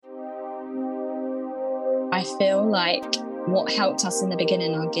I feel like what helped us in the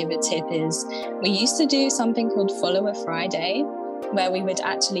beginning, I'll give a tip, is we used to do something called Follower Friday, where we would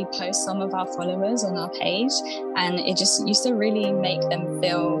actually post some of our followers on our page, and it just used to really make them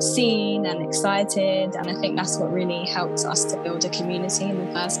feel seen and excited. And I think that's what really helped us to build a community in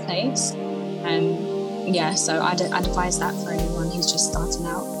the first place. So I'd advise that for anyone who's just starting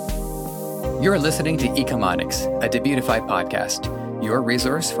out. You're listening to Ecomonics, a Debutify podcast, your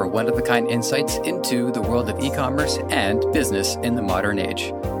resource for one-of-a-kind insights into the world of e-commerce and business in the modern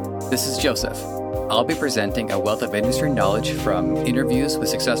age. This is Joseph. I'll be presenting a wealth of industry knowledge from interviews with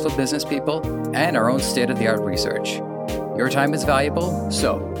successful business people and our own state-of-the-art research. Your time is valuable,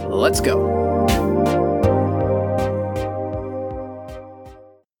 so let's go.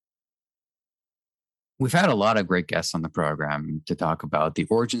 We've had a lot of great guests on the program to talk about the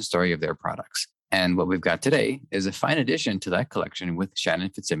origin story of their products. And what we've got today is a fine addition to that collection with Shannon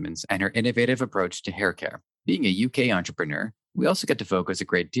Fitzsimmons and her innovative approach to hair care. Being a UK entrepreneur, we also get to focus a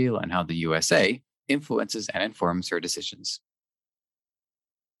great deal on how the USA influences and informs her decisions.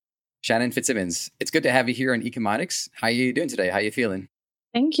 Shannon Fitzsimmons, it's good to have you here on Ecomonics. How are you doing today? How are you feeling?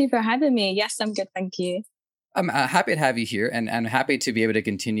 Thank you for having me. Yes, I'm good. Thank you. I'm happy to have you here, and I'm happy to be able to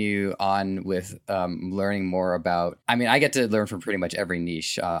continue on with learning more about, I get to learn from pretty much every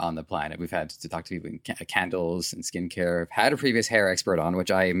niche on the planet. We've had to talk to people in candles and skincare. I've had a previous hair expert on,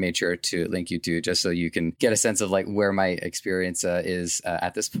 which I made sure to link you to just so you can get a sense of like where my experience is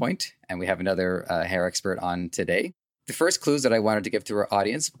at this point. And we have another hair expert on today. The first clues that I wanted to give to our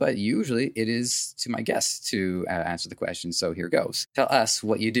audience, but usually it is to my guests to answer the question. So here goes. Tell us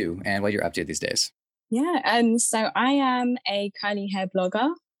what you do and what you're up to these days. Yeah, so I am a curly hair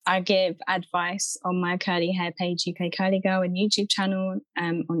blogger. I give advice on my curly hair page, UK Curly Girl, and YouTube channel,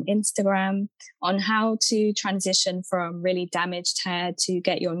 on Instagram, on how to transition from really damaged hair to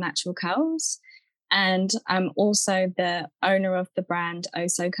get your natural curls. And I'm also the owner of the brand Oh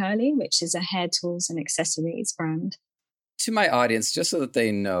So Curly, which is a hair tools and accessories brand. To my audience, just so that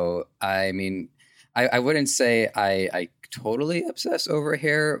they know, I wouldn't say I totally obsess over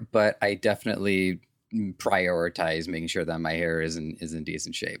hair, but I definitely prioritize making sure that my hair is in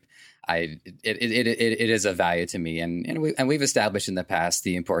decent shape. It is a value to me, and we've established in the past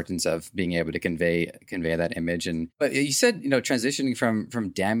the importance of being able to convey that image. But you said transitioning from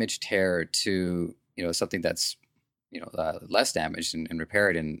damaged hair to something that's less damaged and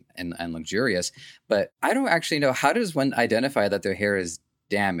repaired and luxurious. But I don't actually know, how does one identify that their hair is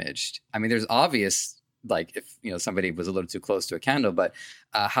damaged? There's obvious, like if somebody was a little too close to a candle, but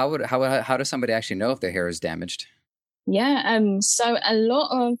how does somebody actually know if their hair is damaged? Yeah, so a lot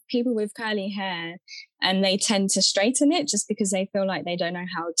of people with curly hair, and they tend to straighten it just because they feel like they don't know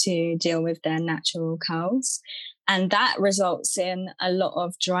how to deal with their natural curls, and that results in a lot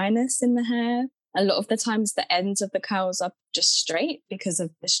of dryness in the hair. A lot of the times, the ends of the curls are just straight because of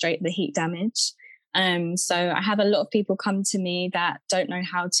the heat damage. So I have a lot of people come to me that don't know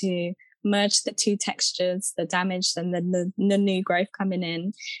how to merge the two textures, the damaged and then the new growth coming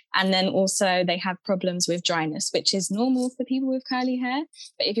in. And then also they have problems with dryness, which is normal for people with curly hair.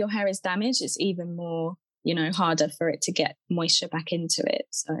 But if your hair is damaged, it's even more, harder for it to get moisture back into it.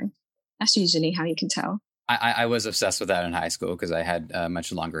 So that's usually how you can tell. I was obsessed with that in high school because I had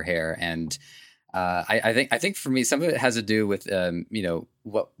much longer hair, and I think for me, some of it has to do with,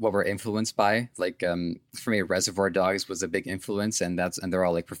 what we're influenced by. Like, for me, Reservoir Dogs was a big influence, and they're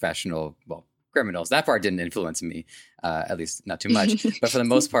all like professional, criminals. That part didn't influence me, at least not too much. But for the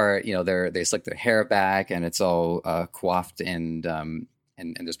most part, they slick their hair back, and it's all coiffed, and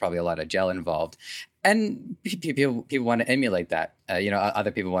there's probably a lot of gel involved. And people want to emulate that.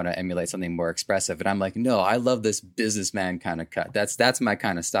 Other people want to emulate something more expressive. And I'm like, no, I love this businessman kind of cut. That's my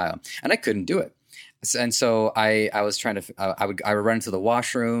kind of style. And I couldn't do it. And so I was trying to, I would run into the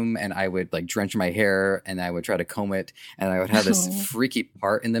washroom, and I would like drench my hair, and I would try to comb it, and I would have this freaky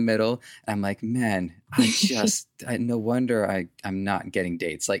part in the middle. And I'm like, man, no wonder I'm not getting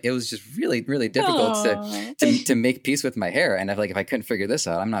dates. Like, it was just really, really difficult to make peace with my hair. And if I couldn't figure this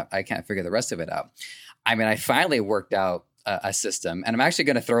out, I can't figure the rest of it out. I finally worked out a system, and I'm actually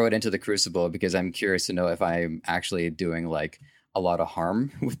going to throw it into the crucible because I'm curious to know if I'm actually doing like a lot of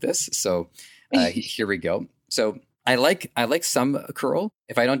harm with this. So here we go. So I like some curl.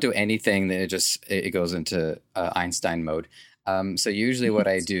 If I don't do anything, then it goes into Einstein mode. So usually what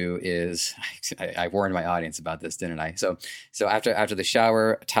I do is, I warned my audience about this, didn't I? So after the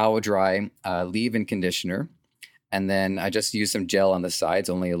shower, towel dry, leave-in conditioner, and then I just use some gel on the sides,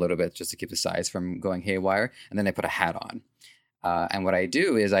 only a little bit, just to keep the sides from going haywire. And then I put a hat on. And what I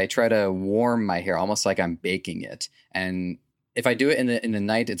do is I try to warm my hair almost like I'm baking it. And if I do it in the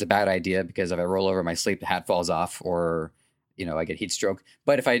night, it's a bad idea because if I roll over my sleep, the hat falls off, or I get heat stroke.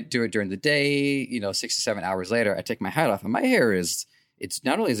 But if I do it during the day, 6 to 7 hours later, I take my hat off, and my hair it's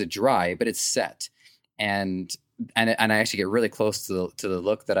not only is it dry, but it's set, and I actually get really close to the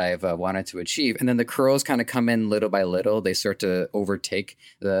look that I've wanted to achieve. And then the curls kind of come in little by little. They start to overtake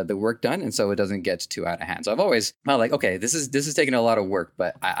the work done, and so it doesn't get too out of hand. So I've always felt like, okay, this is taking a lot of work,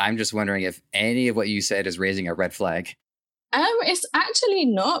 but I'm just wondering if any of what you said is raising a red flag. It's actually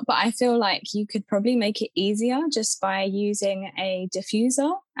not, but I feel like you could probably make it easier just by using a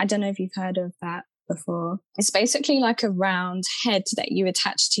diffuser. I don't know if you've heard of that before. It's basically like a round head that you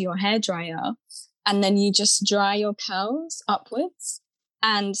attach to your hairdryer, and then you just dry your curls upwards.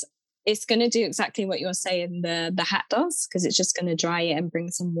 And it's going to do exactly what you're saying the hat does, because it's just going to dry it and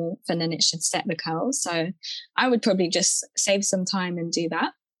bring some warmth, and then it should set the curls. So I would probably just save some time and do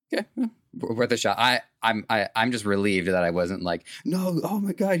that. Okay. Worth a shot. I'm just relieved that I wasn't like, no, oh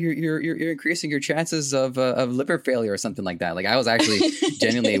my God, you're increasing your chances of liver failure or something like that. Like, I was actually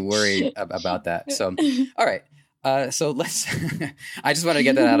genuinely worried about that. So, all right. So let's. I just want to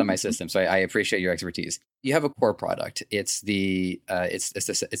get that out of my system. So I appreciate your expertise. You have a core product. It's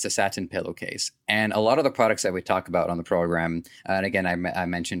it's a satin pillowcase, and a lot of the products that we talk about on the program. And again, I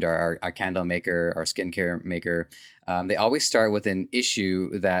mentioned our candle maker, our skincare maker. They always start with an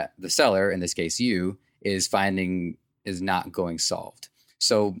issue that the seller, in this case you, is finding is not going solved.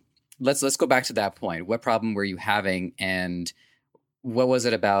 So let's go back to that point. What problem were you having, and what was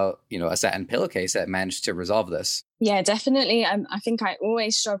it about, a satin pillowcase that managed to resolve this? Yeah, definitely. I think I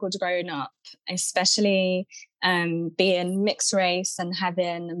always struggled growing up, especially being mixed race and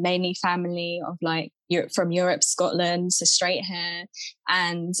having mainly family of from Europe, Scotland, so straight hair.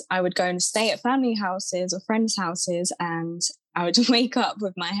 And I would go and stay at family houses or friends' houses, and I would wake up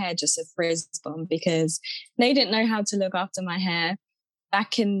with my hair just a frizz bomb because they didn't know how to look after my hair.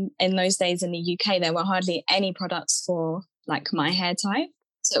 Back in those days in the UK, there were hardly any products for my hair type.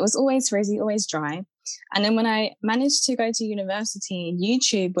 So it was always frizzy, always dry. And then when I managed to go to university,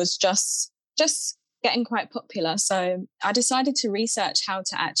 YouTube was just getting quite popular. So I decided to research how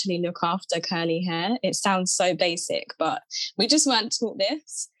to actually look after curly hair. It sounds so basic, but we just weren't taught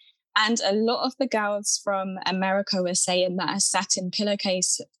this. And a lot of the girls from America were saying that a satin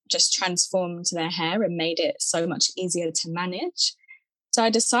pillowcase just transformed their hair and made it so much easier to manage. So I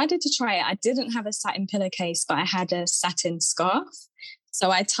decided to try it. I didn't have a satin pillowcase, but I had a satin scarf.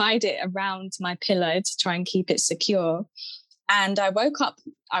 So I tied it around my pillow to try and keep it secure. And I woke up,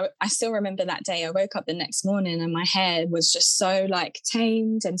 I still remember that day. I woke up the next morning and my hair was just so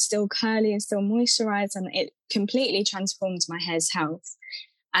tamed and still curly and still moisturized. And it completely transformed my hair's health.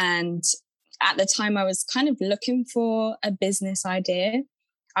 And at the time I was kind of looking for a business idea.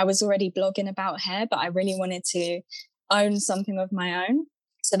 I was already blogging about hair, but I really wanted to own something of my own.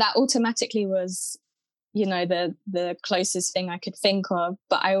 So that automatically was, the closest thing I could think of.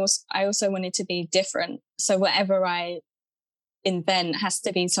 But I also wanted to be different. So whatever I invent has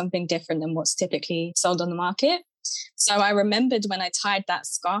to be something different than what's typically sold on the market. So I remembered when I tied that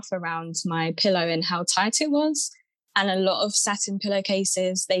scarf around my pillow and how tight it was. And a lot of satin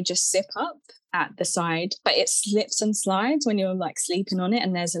pillowcases, they just zip up at the side, but it slips and slides when you're sleeping on it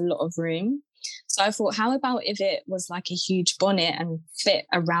and there's a lot of room. So I thought, how about if it was a huge bonnet and fit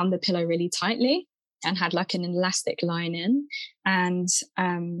around the pillow really tightly and had an elastic lining? And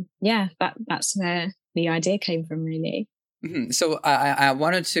that's where the idea came from, really. Mm-hmm. So I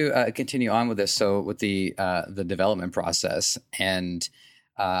wanted to continue on with this. So with the development process, and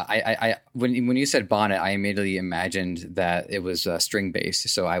when you said bonnet, I immediately imagined that it was string based.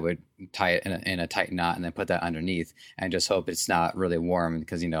 So I would tie it in a tight knot and then put that underneath and just hope it's not really warm,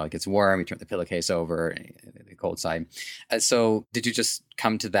 because it gets warm. You turn the pillowcase over, the cold side. So did you just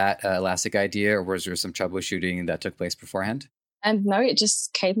come to that elastic idea, or was there some troubleshooting that took place beforehand? And no, it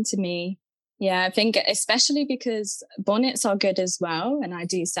just came to me. Yeah, I think especially because bonnets are good as well, and I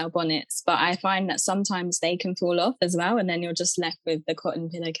do sell bonnets, but I find that sometimes they can fall off as well, and then you're just left with the cotton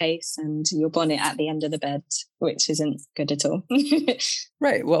pillowcase and your bonnet at the end of the bed, which isn't good at all.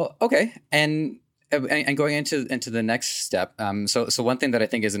 Right. Well, okay. And going into the next step, so one thing that I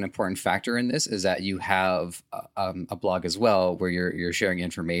think is an important factor in this is that you have a blog as well, where you're sharing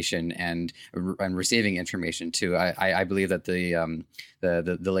information and receiving information too. I believe that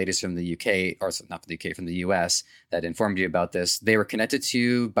the ladies from the UK, or not from the UK, from the US, that informed you about this, they were connected to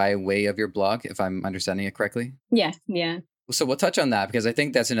you by way of your blog, if I'm understanding it correctly. Yeah. So we'll touch on that, because I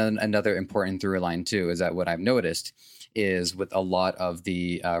think that's another important through line too, is that what I've noticed is with a lot of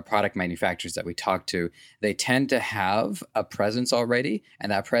the product manufacturers that we talk to, they tend to have a presence already, and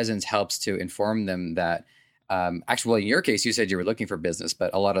that presence helps to inform them that Actually, well, in your case, you said you were looking for business,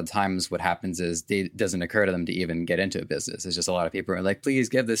 but a lot of times what happens is it doesn't occur to them to even get into a business. It's just a lot of people are like, please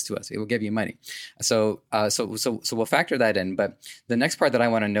give this to us. We will give you money. So we'll factor that in. But the next part that I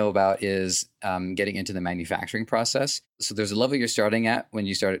want to know about is getting into the manufacturing process. So there's a level you're starting at when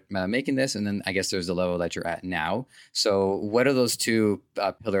you start making this, and then I guess there's the level that you're at now. So what do those two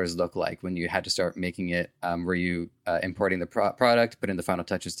pillars look like when you had to start making it? Were you importing the product, putting the final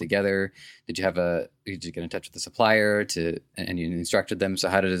touches together? Did you get in touch with the supplier and you instructed them? So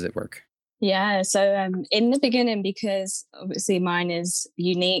how does it work? Yeah, so in the beginning, because obviously mine is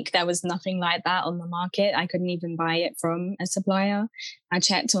unique, there was nothing like that on the market. I couldn't even buy it from a supplier. I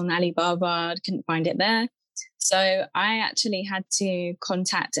checked on Alibaba, couldn't find it there. So I actually had to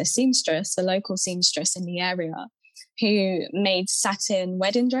contact a seamstress, a local seamstress in the area, who made satin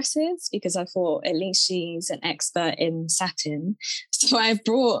wedding dresses, because I thought at least she's an expert in satin. So I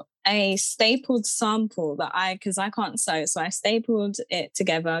brought a stapled sample because I can't sew. So I stapled it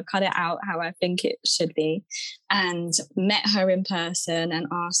together, cut it out how I think it should be, and met her in person and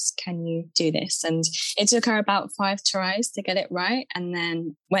asked, can you do this? And it took her about 5 tries to get it right. And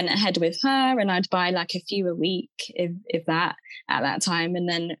then went ahead with her, and I'd buy like a few a week, if that, at that time. And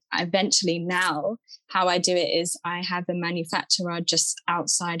then eventually now how I do it is I have a manufacturer just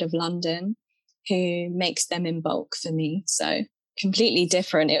outside of London who makes them in bulk for me. So completely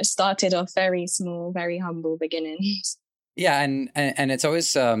different. It started off very small, very humble beginnings. Yeah, and it's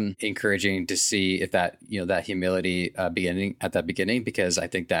always encouraging to see if that that humility beginning at that beginning, because I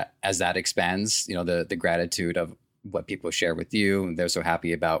think that as that expands, the gratitude of what people share with you, and they're so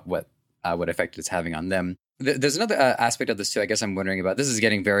happy about what effect it's having on them. There's another aspect of this too. I guess I'm wondering about. This is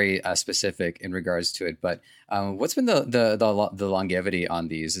getting very specific in regards to it, but what's been the longevity on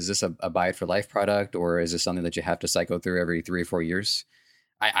these? Is this a buy it for life product, or is this something that you have to cycle through every 3 or 4 years?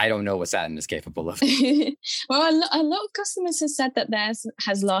 I don't know what satin is capable of. Well, a lot of customers have said that theirs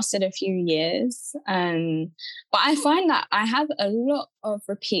has lasted a few years, but I find that I have a lot of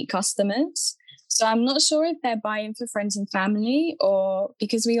repeat customers. So I'm not sure if they're buying for friends and family, or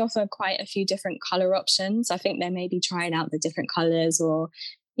because we offer quite a few different color options. I think they may be trying out the different colors, or,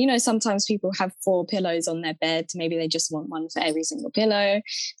 sometimes people have 4 pillows on their bed. Maybe they just want one for every single pillow.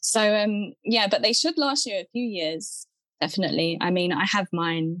 So, but they should last you a few years, definitely. I mean, I have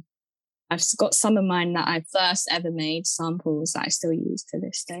mine. I've got some of mine that I first ever made samples that I still use to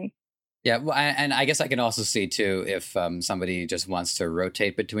this day. Yeah, well, and I guess I can also see too if somebody just wants to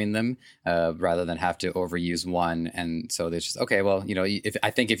rotate between them rather than have to overuse one, and so there's just well,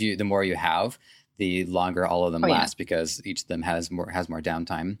 the more you have, the longer all of them last, because each of them has more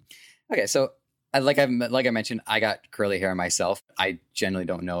downtime. Okay, so like I mentioned, I got curly hair myself. I generally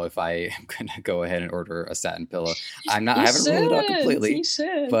don't know if I am going to go ahead and order a satin pillow. I haven't ruled it out completely, you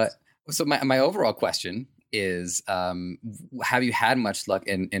should. But so my overall question is, have you had much luck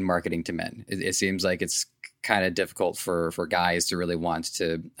in marketing to men? It seems like it's kind of difficult for guys to really want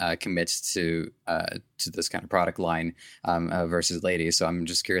to commit to this kind of product line versus ladies. So I'm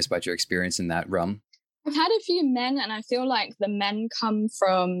just curious about your experience in that realm. I've had a few men, and I feel like the men come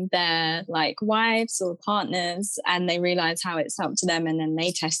from their wives or partners, and they realize how it's helped them, and then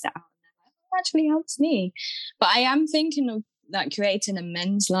they test it out. And they're like, it actually helps me. But I am thinking of creating a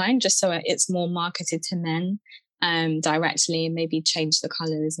men's line, just so it's more marketed to men directly, and maybe change the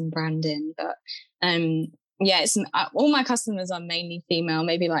colors and branding. But it's all my customers are mainly female,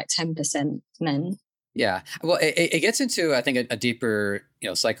 maybe 10% men. Yeah, well, it gets into, I think, a deeper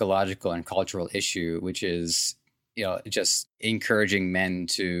psychological and cultural issue, which is just encouraging men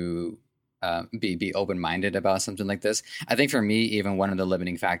to be open-minded about something like this. I think for me, even one of the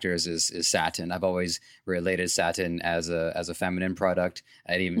limiting factors is satin. I've always related satin as a feminine product.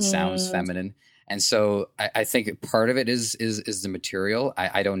 It even sounds feminine, and so I think part of it is the material.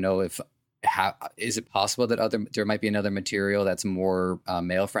 I don't know if is it possible that there might be another material that's more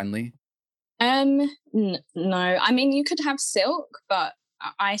male friendly. No. I mean, you could have silk, but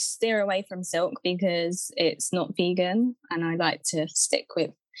I steer away from silk because it's not vegan, and I like to stick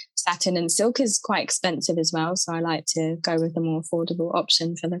with satin, and silk is quite expensive as well. So I like to go with a more affordable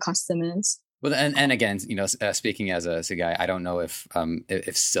option for the customers. Well, and again, speaking as a guy, I don't know if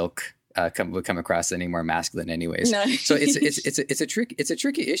silk would come across any more masculine, anyways. No. So it's a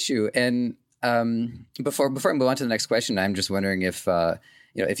tricky issue. And before I move on to the next question, I'm just wondering if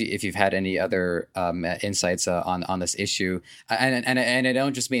if you've had any other insights on this issue, and I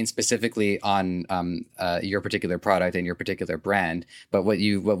don't just mean specifically on your particular product and your particular brand, but what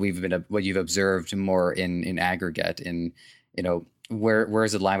you've observed more in aggregate, in where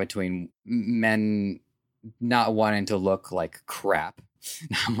is the line between men not wanting to look like crap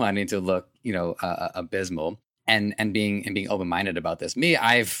not wanting to look, abysmal, and being open minded about this. Me,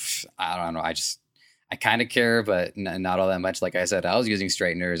 I don't know, I kind of care, but not all that much. Like I said, I was using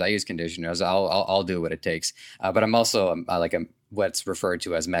straighteners, I use conditioners. I'll do what it takes. But I'm also what's referred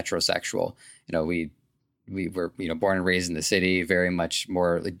to as metrosexual. We were born and raised in the city, very much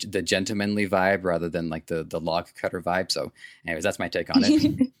more the gentlemanly vibe rather than like the log cutter vibe. So, anyways, that's my take on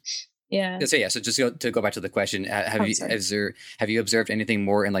it. Yeah. So yeah. So just to go back to the question, have you observed anything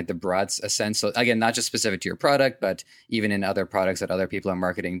more in like the broad sense? So again, not just specific to your product, but even in other products that other people are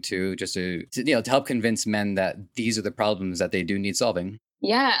marketing to, just to help convince men that these are the problems that they do need solving.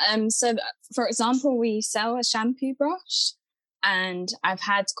 Yeah. So for example, we sell a shampoo brush, and I've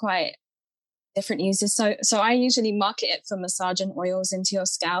had quite different uses. So I usually market it for massaging oils into your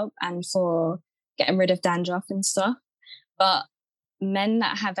scalp and for getting rid of dandruff and stuff. But men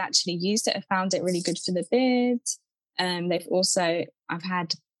that have actually used it have found it really good for the beard. I've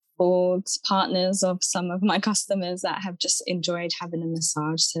had bald partners of some of my customers that have just enjoyed having a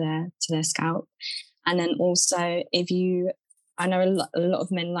massage to their scalp. And then also, I know a lot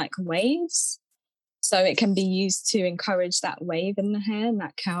of men like waves, so it can be used to encourage that wave in the hair and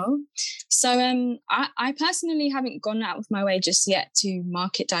that curl. So I personally haven't gone out of my way just yet to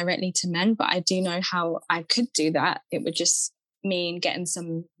market directly to men, but I do know how I could do that. It would just mean getting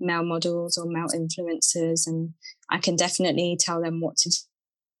some male models or male influencers, and I can definitely tell them what to do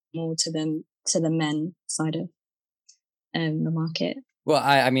more to the men side of the market. Well,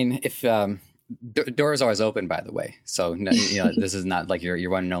 I mean, if door is always open, by the way. So this is not like your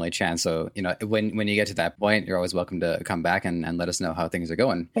one and only chance. So when you get to that point, you're always welcome to come back and let us know how things are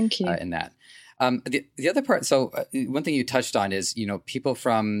going. Thank you. In that. The other part, so one thing you touched on is, people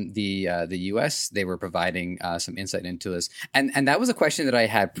from the U.S., they were providing some insight into this, and that was a question that I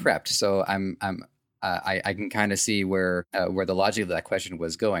had prepped. So I can kind of see where the logic of that question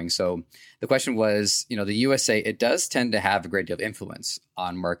was going. So the question was, the USA, it does tend to have a great deal of influence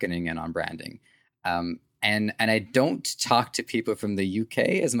on marketing and on branding, and I don't talk to people from the UK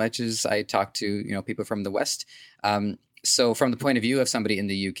as much as I talk to people from the West. So from the point of view of somebody in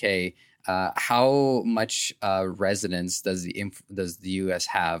the UK. How much resonance does the U.S.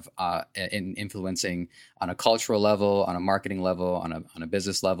 have in influencing on a cultural level, on a marketing level, on a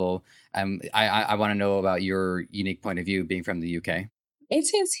business level? I want to know about your unique point of view, being from the U.K. It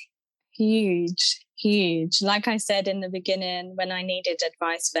is huge. Like I said in the beginning, when I needed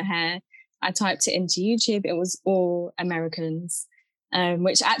advice for hair, I typed it into YouTube. It was all Americans.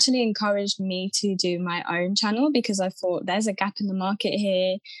 Which actually encouraged me to do my own channel, because I thought there's a gap in the market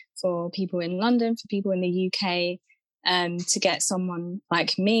here for people in London, for people in the UK, to get someone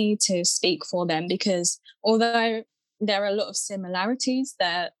like me to speak for them. Because although there are a lot of similarities,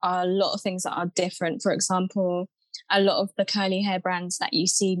 there are a lot of things that are different. For example, a lot of the curly hair brands that you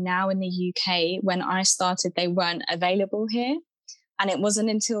see now in the UK, when I started, they weren't available here. And it wasn't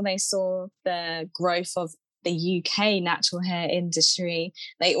until they saw the growth of the UK natural hair industry,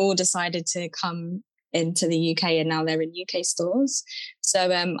 they all decided to come into the UK, and now they're in UK stores.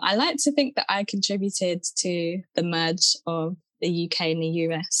 So I like to think that I contributed to the merge of the UK and the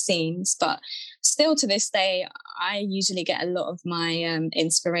US scenes, but still to this day, I usually get a lot of my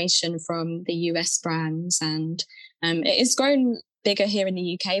inspiration from the US brands, and it has grown bigger here in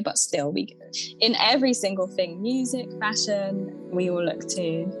the UK, but still in every single thing, music, fashion, we all look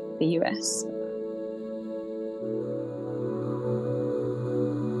to the US.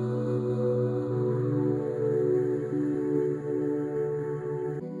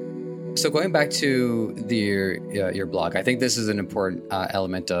 So going back to your blog, I think this is an important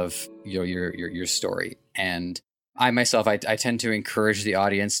element of your story. And I myself, I tend to encourage the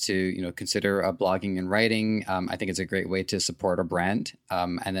audience to consider blogging and writing. I think it's a great way to support a brand,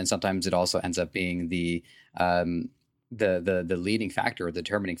 and then sometimes it also ends up being the leading factor or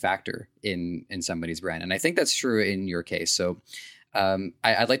determining factor in somebody's brand. And I think that's true in your case. So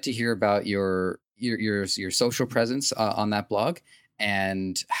I'd like to hear about your social presence on that blog,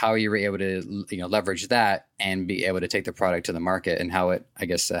 and how you were able to leverage that and be able to take the product to the market, and how it, I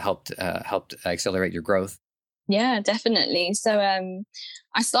guess, helped accelerate your growth. Yeah, definitely. So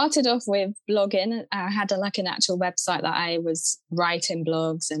I started off with blogging. I had an actual website that I was writing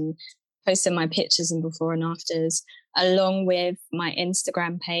blogs and posting my pictures and before and afters, along with my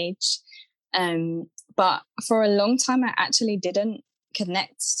Instagram page. But for a long time, I actually didn't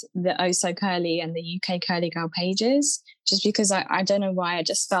connect the Oh So Curly and the UK Curly Girl pages, just because I don't know why. I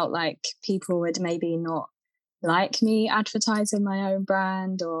just felt like people would maybe not like me advertising my own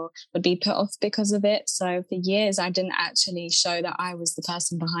brand, or would be put off because of it. So for years, I didn't actually show that I was the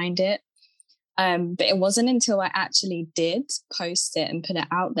person behind it. But it wasn't until I actually did post it and put it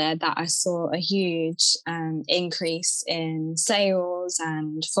out there that I saw a huge increase in sales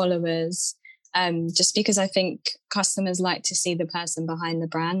and followers. Just because I think customers like to see the person behind the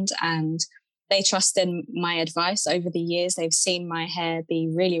brand, and they trust in my advice over the years. They've seen my hair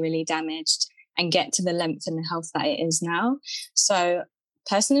be really, really damaged and get to the length and the health that it is now. So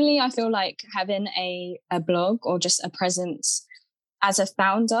personally, I feel like having a blog or just a presence as a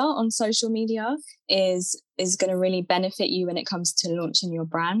founder on social media is going to really benefit you when it comes to launching your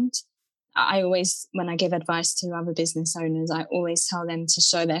brand. I always, when I give advice to other business owners, I always tell them to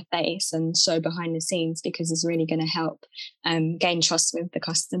show their face and show behind the scenes, because it's really going to help gain trust with the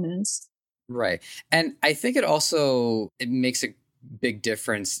customers. Right. And I think it makes a big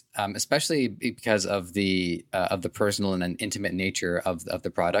difference, especially because of the personal and intimate nature of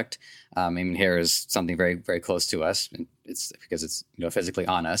the product. I mean, hair is something very, very close to us. And it's because it's, physically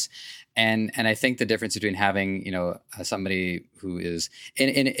on us. And I think the difference between having, somebody who is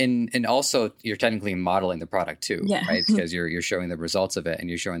and also you're technically modeling the product too, yeah. right? Because you're showing the results of it and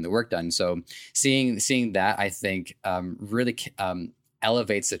you're showing the work done. So seeing that, I think really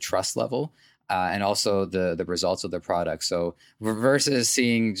elevates the trust level. And also the results of the product. So versus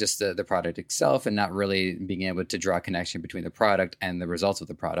seeing just the product itself and not really being able to draw a connection between the product and the results of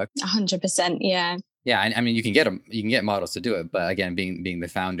the product. 100%. Yeah. Yeah. I mean, you can get models to do it, but again, being the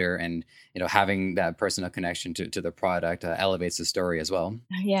founder and, having that personal connection to the product elevates the story as well.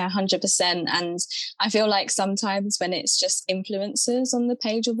 Yeah, 100%. And I feel like sometimes when it's just influencers on the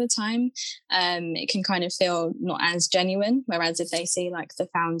page all the time, it can kind of feel not as genuine. Whereas if they see like the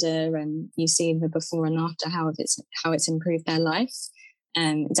founder and you see the before and after, how it's improved their life,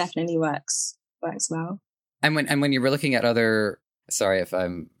 it definitely works well. And when you were looking at other, sorry if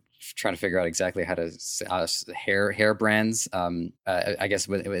I'm trying to figure out exactly how to hair brands. I guess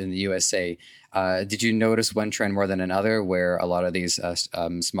in the USA, did you notice one trend more than another, where a lot of these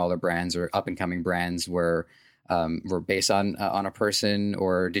smaller brands or up and coming brands were based on a person,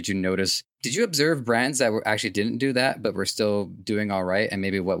 or did you observe brands that actually didn't do that but were still doing all right, and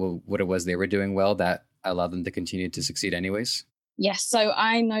maybe what it was they were doing well that allowed them to continue to succeed anyways? Yes, so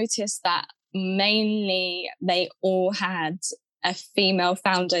I noticed that mainly they all had a female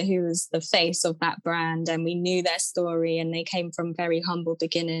founder who was the face of that brand, and we knew their story, and they came from very humble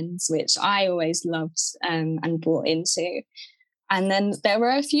beginnings, which I always loved and bought into. And then there were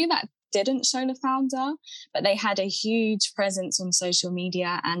a few that didn't show the founder, but they had a huge presence on social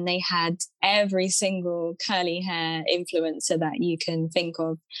media, and they had every single curly hair influencer that you can think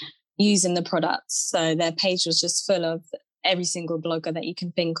of using the products. So their page was just full of every single blogger that you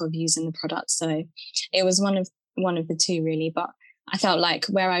can think of using the product. So it was one of the two really, but I felt like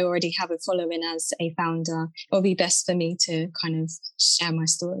where I already have a following as a founder, it would be best for me to kind of share my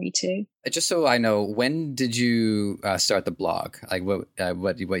story too. Just so I know, when did you start the blog? Like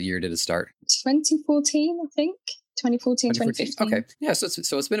what year did it start? 2014, I think. 2015. Okay. Yeah.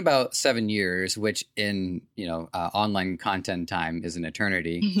 So it's been about 7 years, which in, online content time is an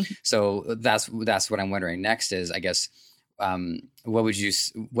eternity. So that's what I'm wondering next is, I guess,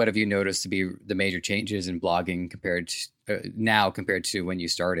 what have you noticed to be the major changes in blogging compared to when you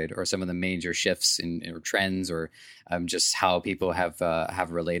started, or some of the major shifts in trends, or just how people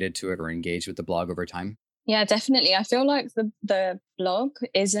have related to it or engaged with the blog over time? Yeah, definitely. I feel like the blog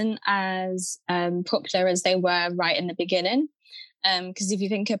isn't as popular as they were right in the beginning. Because if you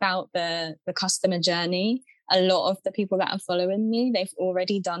think about the customer journey, a lot of the people that are following me, they've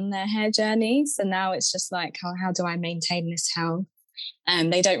already done their hair journey. So now it's just like, how do I maintain this health?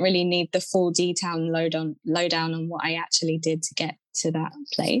 They don't really need the full detail and lowdown on what I actually did to get to that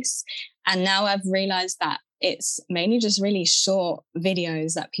place. And now I've realized that it's mainly just really short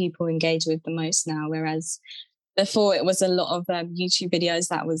videos that people engage with the most now. Whereas before it was a lot of YouTube videos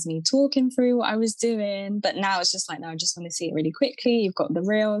that was me talking through what I was doing. But now it's just like, no, I just want to see it really quickly. You've got the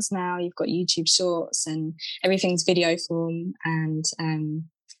Reels now, you've got YouTube Shorts, and everything's video form. And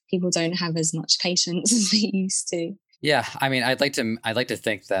people don't have as much patience as they used to. Yeah. I mean, I'd like to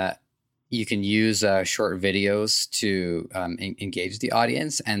think that you can use short videos to engage the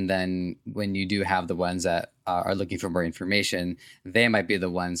audience. And then when you do have the ones that are looking for more information, they might be the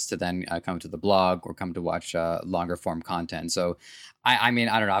ones to then come to the blog or come to watch longer form content. So, I mean,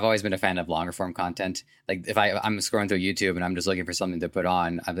 I don't know. I've always been a fan of longer form content. Like if I'm scrolling through YouTube and I'm just looking for something to put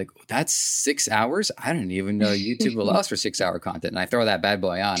on, I'm like, that's 6 hours? I didn't even know YouTube allows for 6 hour content. And I throw that bad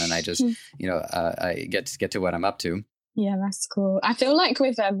boy on and I just, I get to what I'm up to. Yeah, that's cool. I feel like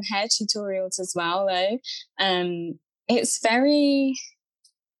with hair tutorials as well, though, it's very,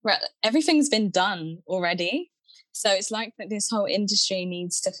 everything's been done already. So it's like that this whole industry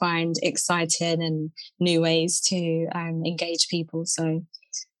needs to find exciting and new ways to engage people. So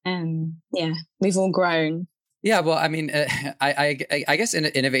yeah, we've all grown. Yeah, well, I mean, I guess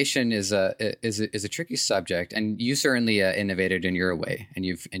innovation is a tricky subject, and you certainly innovated in your way, and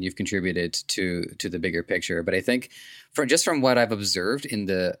you've contributed to the bigger picture. But I think from what I've observed in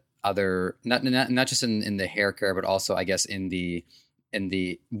the other, not just in the hair care, but also I guess in the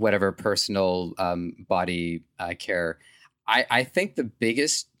whatever personal body care, I think the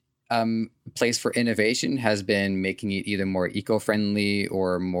biggest place for innovation has been making it either more eco-friendly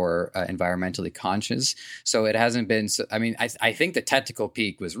or more environmentally conscious. So it hasn't been. I mean, I think the technical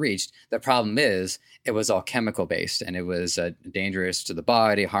peak was reached. The problem is it was all chemical based, and it was dangerous to the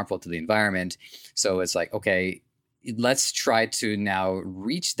body, harmful to the environment. So it's like, okay, let's try to now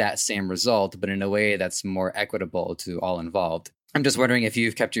reach that same result, but in a way that's more equitable to all involved. I'm just wondering if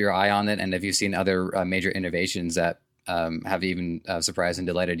you've kept your eye on it, and if you've seen other major innovations that have even surprised and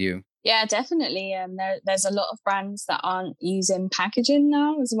delighted you. Yeah, definitely. There's a lot of brands that aren't using packaging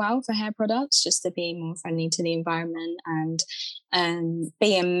now as well for hair products, just to be more friendly to the environment. And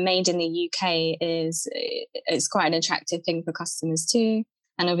being made in the UK it's quite an attractive thing for customers too,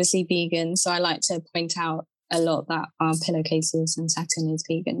 and obviously vegan. So I like to point out a lot that our pillowcases and satin is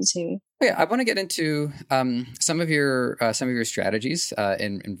vegan too. Yeah, I want to get into some of your strategies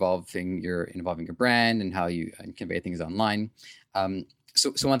involving your brand and how you convey things online.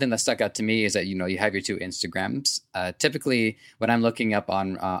 So one thing that stuck out to me is that you have your two Instagrams. Typically, when I'm looking up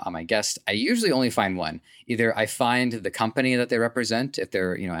on my guest, I usually only find one. Either I find the company that they represent, if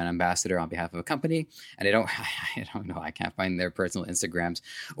they're an ambassador on behalf of a company, and I don't know, I can't find their personal Instagrams,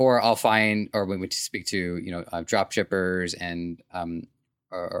 or I'll find, or when we speak to drop shippers and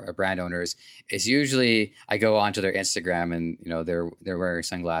or brand owners, it's usually I go onto their Instagram and they're wearing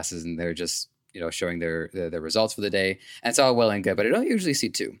sunglasses and they're just showing their results for the day, and it's all well and good, but I don't usually see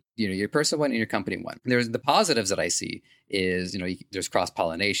two. Your personal one and your company one. There's the positives that I see is there's cross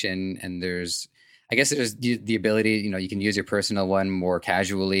pollination, and there's the ability you can use your personal one more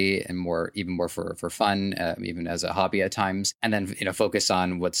casually and even more for fun, even as a hobby at times, and then focus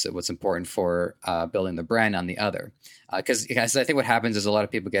on what's important for building the brand on the other. Because I think what happens is a lot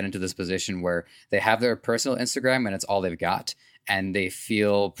of people get into this position where they have their personal Instagram and it's all they've got, and they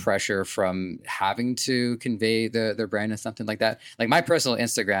feel pressure from having to convey their brand and something like that. Like my personal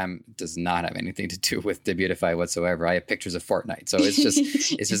Instagram does not have anything to do with Debutify whatsoever. I have pictures of Fortnite, so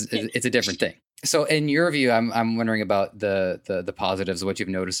it's a different thing. So in your view, I'm wondering about the positives, what you've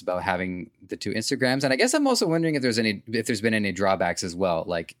noticed about having the two Instagrams, and I guess I'm also wondering if there's been any drawbacks as well,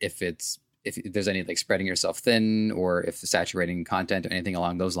 like if there's any like spreading yourself thin, or if saturating content or anything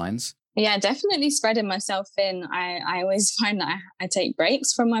along those lines. Yeah, definitely spreading myself thin. I always find that I take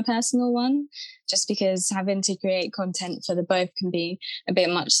breaks from my personal one, just because having to create content for the both can be a bit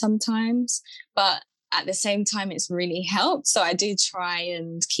much sometimes. But at the same time, it's really helped. So I do try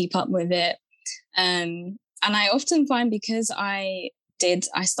and keep up with it. And I often find, because I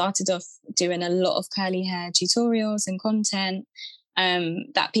started off doing a lot of curly hair tutorials and content,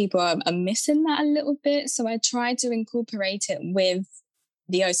 that people are missing that a little bit. So I try to incorporate it with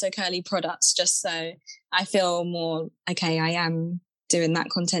the Oh So Curly products, just so I feel more, okay, I am doing that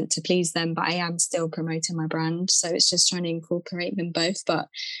content to please them, but I am still promoting my brand. So it's just trying to incorporate them both. But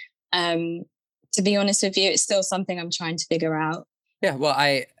to be honest with you, it's still something I'm trying to figure out. Yeah, well,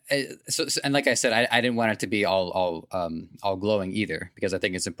 so and like I said, I didn't want it to be all glowing either, because I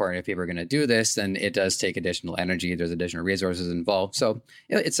think it's important if people are going to do this, then it does take additional energy. There's additional resources involved, so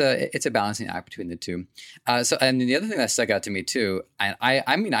it's a balancing act between the two. So, and the other thing that stuck out to me too, and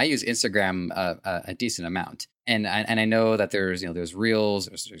I mean, I use Instagram a decent amount, and I know that there's reels,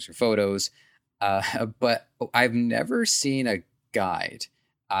 there's your photos, but I've never seen a guide.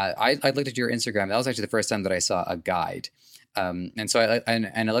 I looked at your Instagram. That was actually the first time that I saw a guide. And so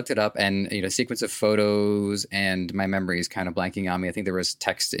I looked it up, and sequence of photos, and my memory is kind of blanking on me. I think there was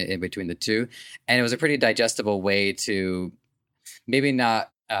text in between the two, and it was a pretty digestible way to maybe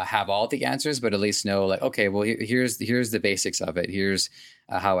not have all the answers, but at least know, like, okay, well, here's the basics of it. Here's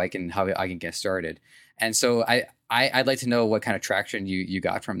how I can get started. And so I'd like to know what kind of traction you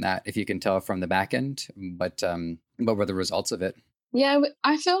got from that, if you can tell from the back end, but what were the results of it? Yeah,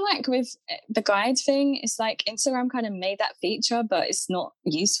 I feel like with the guide thing, it's like Instagram kind of made that feature, but it's not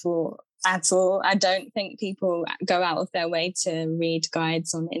useful at all. I don't think people go out of their way to read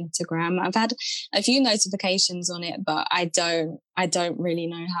guides on Instagram. I've had a few notifications on it, but I don't really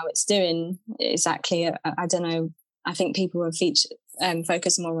know how it's doing exactly. I don't know. I think people are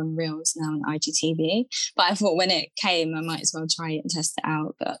focus more on Reels now on IGTV. But I thought when it came, I might as well try it and test it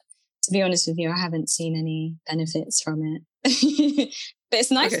out. But To be honest with you, I haven't seen any benefits from it. But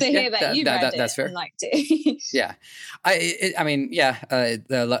it's nice to hear that you read that's it fair. and liked it. Yeah, I mean, yeah.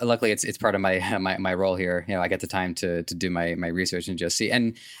 Luckily, it's part of my role here. You know, I get the time to do my research and just see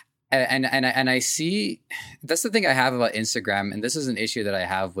and I see that's the thing I have about Instagram, and this is an issue that I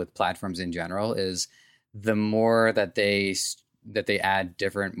have with platforms in general. Is the more that they add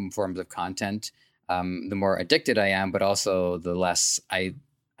different forms of content, the more addicted I am, but also the less I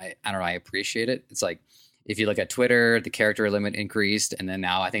don't know, I appreciate it. It's like if you look at Twitter, the character limit increased, and then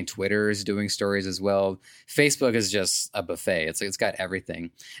now I think Twitter is doing stories as well. Facebook is just a buffet. It's like it's got everything,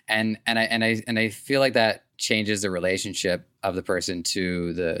 and I feel like that changes the relationship of the person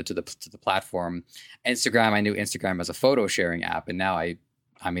to the platform. Instagram, I knew Instagram as a photo sharing app, and now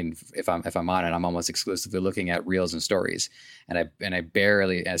I mean, if I'm on it, I'm almost exclusively looking at reels and stories, and I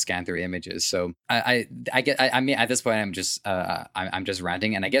barely scan through images. So I mean, at this point, I'm just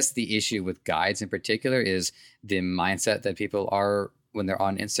ranting. And I guess the issue with guides in particular is the mindset that people are when they're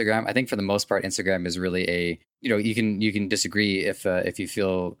on Instagram. I think for the most part, Instagram is really you can disagree if you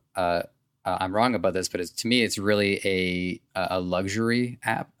feel I'm wrong about this, but to me, it's really a luxury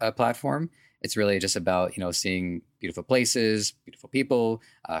app platform. It's really just about seeing beautiful places, beautiful people,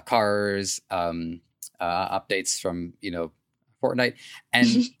 cars, updates from Fortnite,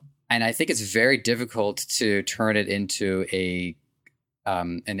 and and I think it's very difficult to turn it into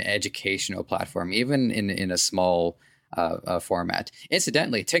an educational platform, even in a small format.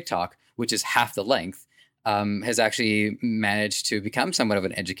 Incidentally, TikTok, which is half the length, has actually managed to become somewhat of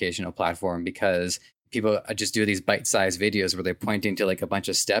an educational platform because people just do these bite-sized videos where they're pointing to like a bunch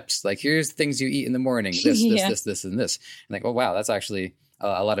of steps, like here's things you eat in the morning, this, Yeah. this, and this. And like, oh wow, that's actually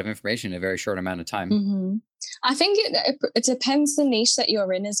a lot of information in a very short amount of time. Mm-hmm. I think it depends the niche that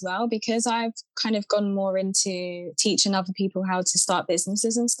you're in as well, because I've kind of gone more into teaching other people how to start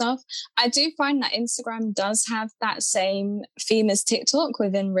businesses and stuff. I do find that Instagram does have that same theme as TikTok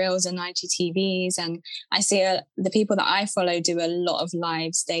within Reels and IGTVs. And I see the people that I follow do a lot of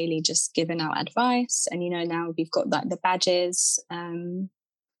lives daily, just giving out advice. And, now we've got like the badges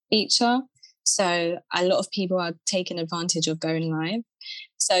feature. So a lot of people are taking advantage of going live.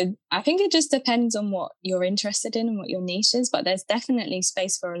 So I think it just depends on what you're interested in and what your niche is, but there's definitely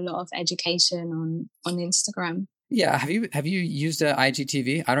space for a lot of education on Instagram. Yeah, have you used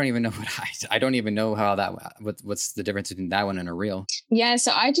IGTV? I don't even know I don't even know how what's the difference between that one and a reel. Yeah,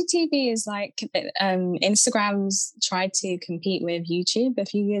 so IGTV is like Instagram's tried to compete with YouTube a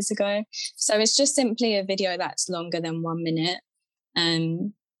few years ago. So it's just simply a video that's longer than 1 minute.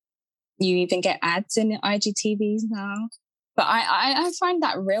 You even get ads in IGTVs now. But I find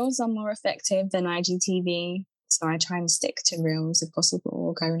that Reels are more effective than IGTV. So I try and stick to Reels if possible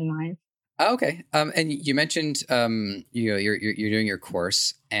or going live. Oh, okay. And you mentioned you're doing your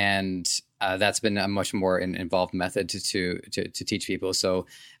course, and that's been a much more involved method to teach people. So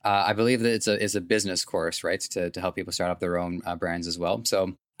I believe that it's a business course, right? To help people start up their own brands as well.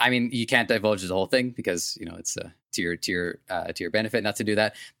 So I mean, you can't divulge the whole thing because it's to your benefit not to do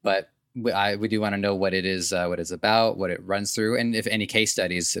that, but we do want to know what it is, what it's about, what it runs through, and if any case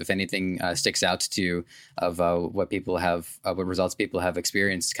studies, if anything sticks out to you of what results people have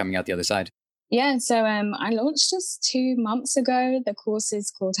experienced coming out the other side. Yeah, so I launched just 2 months ago. The course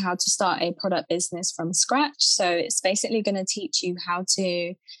is called How to Start a Product Business from Scratch. So it's basically going to teach you how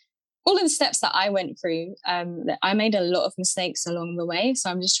to all of the steps that I went through. I made a lot of mistakes along the way.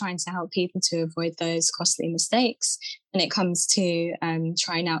 So I'm just trying to help people to avoid those costly mistakes. And it comes to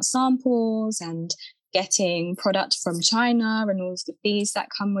trying out samples and getting product from China and all of the fees that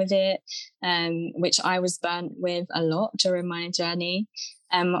come with it, which I was burnt with a lot during my journey.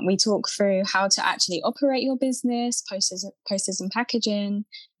 We talk through how to actually operate your business, posters and packaging,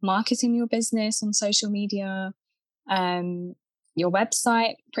 marketing your business on social media, your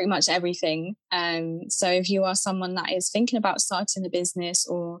website, pretty much everything. So if you are someone that is thinking about starting a business,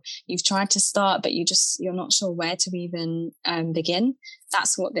 or you've tried to start but you're not sure where to even begin,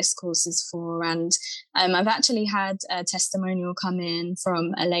 that's what this course is for. And I've actually had a testimonial come in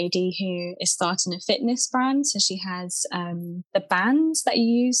from a lady who is starting a fitness brand. So she has the bands that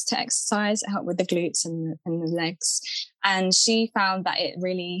you use to exercise, help with the glutes and the legs, and she found that it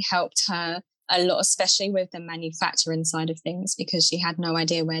really helped her a lot, especially with the manufacturing side of things, because she had no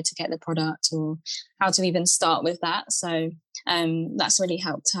idea where to get the product or how to even start with that. So that's really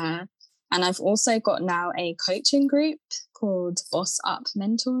helped her. And I've also got now a coaching group called Boss Up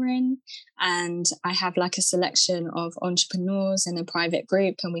Mentoring. And I have like a selection of entrepreneurs in a private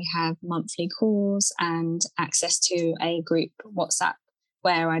group, and we have monthly calls and access to a group WhatsApp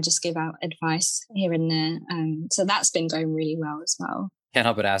where I just give out advice here and there. So that's been going really well as well. Can't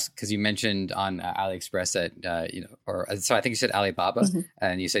help but ask, because you mentioned on AliExpress that, so I think you said Alibaba,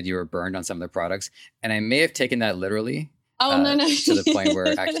 and you said you were burned on some of the products. And I may have taken that literally. Oh, no. To the point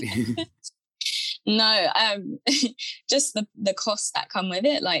where actually... No, just the costs that come with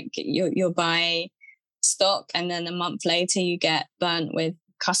it. Like you'll buy stock and then a month later you get burnt with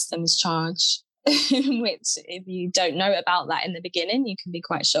customs charge, which if you don't know about that in the beginning, you can be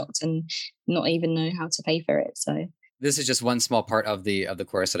quite shocked and not even know how to pay for it. So this is just one small part of the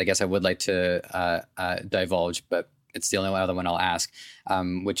course that I guess I would like to divulge, but it's the only other one I'll ask,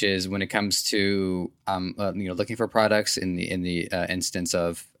 which is when it comes to looking for products in the instance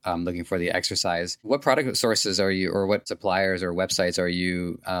of looking for the exercise. What product sources are you, or what suppliers or websites are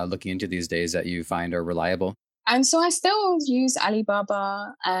you looking into these days that you find are reliable? And so I still use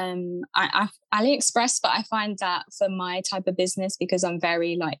Alibaba, AliExpress, but I find that for my type of business, because I'm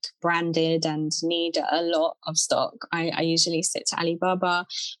very like branded and need a lot of stock, I usually stick to Alibaba.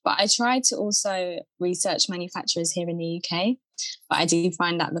 But I try to also research manufacturers here in the UK, but I do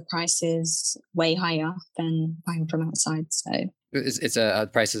find that the price is way higher than buying from outside. So it's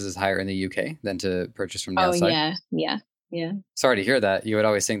prices is higher in the UK than to purchase from the outside? Yeah. Sorry to hear that. You would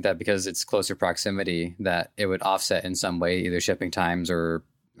always think that because it's closer proximity that it would offset in some way, either shipping times or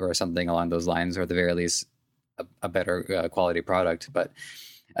something along those lines, or at the very least a better quality product. But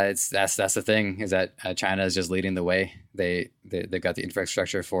that's the thing, is that China is just leading the way. They've got the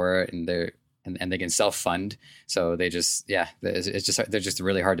infrastructure for it, and they can self-fund. So they're just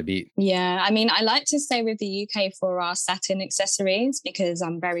really hard to beat. Yeah, I mean, I like to stay with the UK for our satin accessories because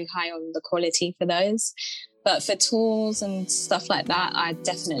I'm very high on the quality for those. But for tools and stuff like that, I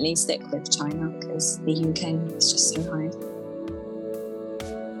definitely stick with China because the UK is just so high.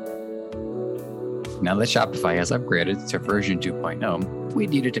 Now that Shopify has upgraded to version 2.0, we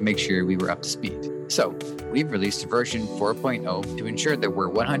needed to make sure we were up to speed. So we've released version 4.0 to ensure that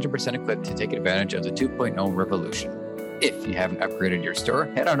we're 100% equipped to take advantage of the 2.0 revolution. If you haven't upgraded your store,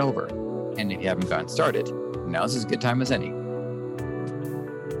 head on over. And if you haven't gotten started, now's as good time as any.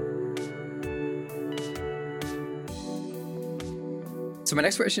 So my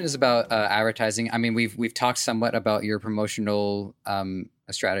next question is about advertising. I mean, we've talked somewhat about your promotional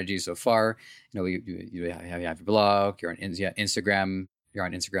strategies so far. You know, you have your blog, you're on Instagram, you're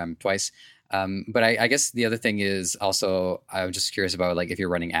on Instagram twice. But I guess the other thing is also, I'm just curious about like if you're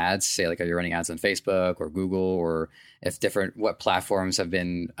running ads, say like are you running ads on Facebook or Google, or if what platforms have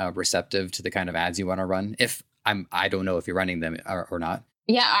been receptive to the kind of ads you want to run. I don't know if you're running them or not.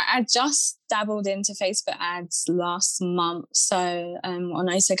 Yeah, I just dabbled into Facebook ads last month. So on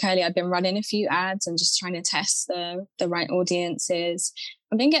Oh So Curly, I've been running a few ads and just trying to test the right audiences.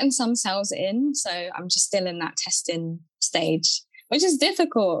 I've been getting some sales in, so I'm just still in that testing stage, which is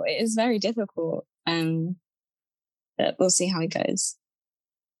difficult. It is very difficult. But we'll see how it goes.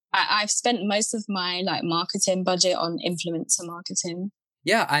 I've spent most of my like marketing budget on influencer marketing.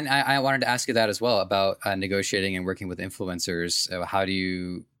 Yeah, and I wanted to ask you that as well about negotiating and working with influencers. How do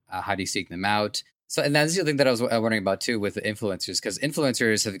you seek them out? So, and that's the other thing that I was wondering about too with the influencers, because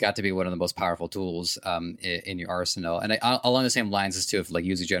influencers have got to be one of the most powerful tools in your arsenal. And along the same lines as too of like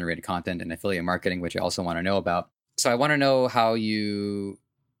user generated content and affiliate marketing, which I also want to know about. So I want to know how you,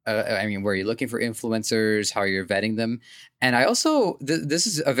 where you're looking for influencers, how you're vetting them, and I also this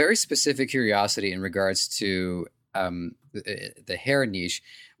is a very specific curiosity in regards to the hair niche,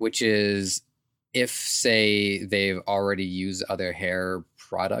 which is if, say, they've already used other hair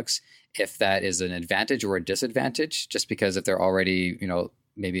products, if that is an advantage or a disadvantage, just because if they're already,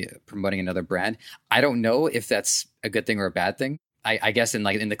 maybe promoting another brand. I don't know if that's a good thing or a bad thing. I guess in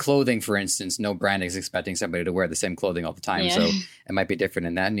the clothing, for instance, no brand is expecting somebody to wear the same clothing all the time. Yeah. So it might be different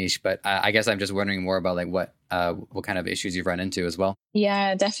in that niche. But I guess I'm just wondering more about like what kind of issues you've run into as well.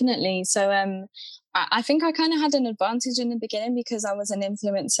 Yeah, definitely. So I think I kind of had an advantage in the beginning because I was an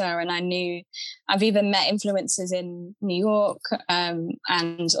influencer and I've even met influencers in New York and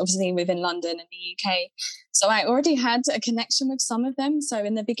obviously within London and the UK. So I already had a connection with some of them. So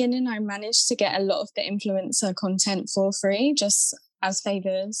in the beginning, I managed to get a lot of the influencer content for free, just as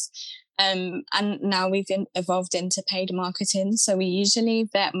favors. And now we've evolved into paid marketing. So we usually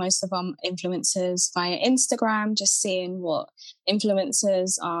vet most of our influencers via Instagram, just seeing what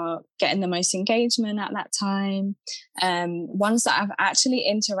influencers are getting the most engagement at that time. Ones that have actually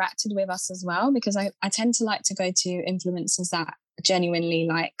interacted with us as well, because I tend to like to go to influencers that genuinely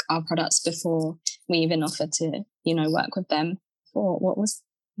like our products before we even offer to, work with them. What was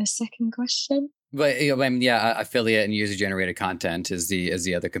the second question? But affiliate and user generated content is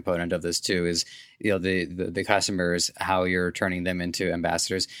the other component of this too. Is the customers, how you're turning them into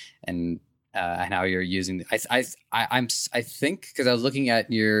ambassadors, and and how you're using. I think because I was looking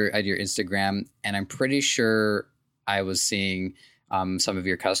at your Instagram, and I'm pretty sure I was seeing some of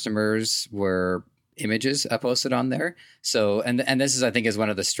your customers were images posted on there. So and this is, I think, is one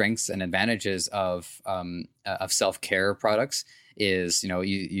of the strengths and advantages of self-care products is,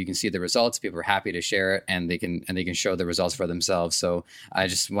 you can see the results, people are happy to share it, and they can show the results for themselves. So I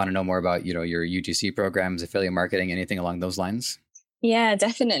just want to know more about your UGC programs, affiliate marketing, anything along those lines. Yeah,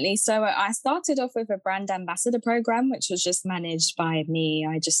 definitely. So I started off with a brand ambassador program, which was just managed by me.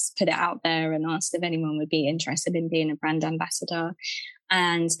 I just put it out there and asked if anyone would be interested in being a brand ambassador.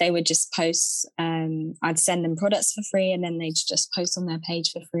 And they would just post, I'd send them products for free, and then they'd just post on their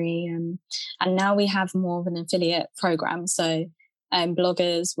page for free. And now we have more of an affiliate program. So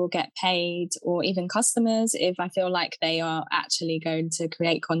bloggers will get paid, or even customers, if I feel like they are actually going to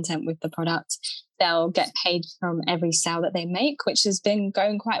create content with the product, they'll get paid from every sale that they make, which has been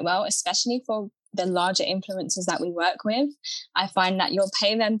going quite well, especially for the larger influencers that we work with. I find that you'll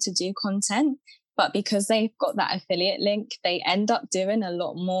pay them to do content, but because they've got that affiliate link, they end up doing a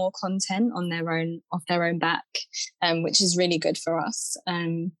lot more content on their own, off their own back, which is really good for us.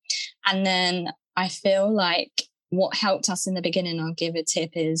 And then I feel like what helped us in the beginning, I'll give a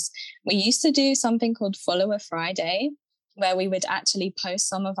tip, is we used to do something called Follower Friday, where we would actually post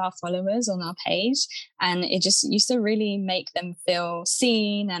some of our followers on our page, and it just used to really make them feel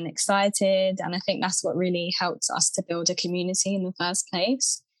seen and excited. And I think that's what really helped us to build a community in the first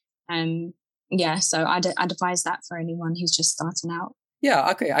place. So I'd advise that for anyone who's just starting out.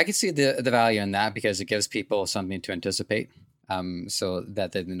 Yeah, okay, I can see the value in that, because it gives people something to anticipate. So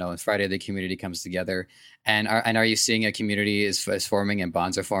that they know Friday the community comes together, and are you seeing a community is forming and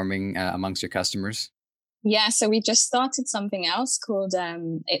bonds are forming amongst your customers? Yeah, so we just started something else called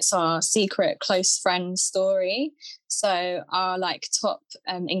it's our secret close friend story. So our top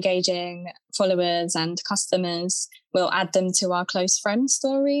engaging followers and customers, we'll add them to our close friend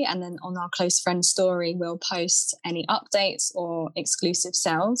story, and then on our close friend story we'll post any updates or exclusive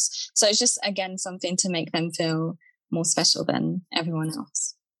sales. So it's just, again, something to make them feel more special than everyone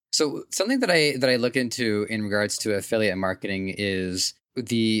else. So something that I look into in regards to affiliate marketing is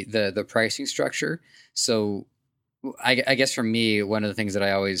the pricing structure. So I guess for me, one of the things that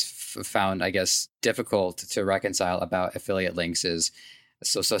I always found, I guess, difficult to reconcile about affiliate links is,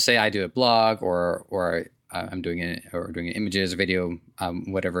 so say I do a blog or I'm doing images, video,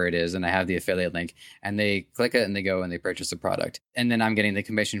 whatever it is, and I have the affiliate link, and they click it and they go and they purchase the product, and then I'm getting the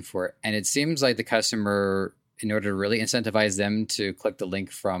commission for it. And it seems like the customer, in order to really incentivize them to click the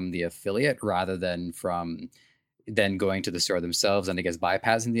link from the affiliate rather than from then going to the store themselves, and I guess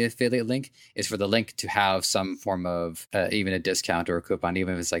bypassing the affiliate link, is for the link to have some form of even a discount or a coupon,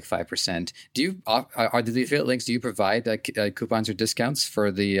 even if it's like 5%. Do you are the affiliate links? Do you provide coupons or discounts for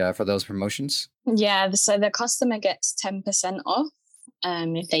those promotions? Yeah, so the customer gets 10% off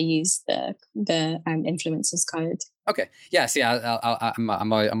if they use the influencers code. Okay. Yeah. See, I'm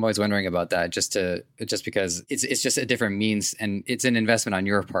always wondering about that, just because it's just a different means, and it's an investment on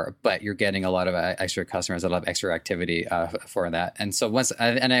your part, but you're getting a lot of extra customers, a lot of extra activity for that. And so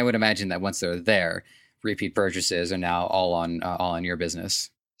I would imagine that once they're there, repeat purchases are now all on your business.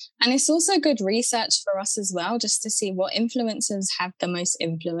 And it's also good research for us as well, just to see what influencers have the most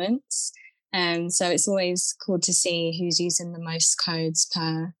influence. So it's always cool to see who's using the most codes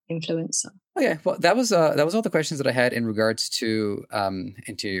per influencer. Okay, well, that was all the questions that I had in regards to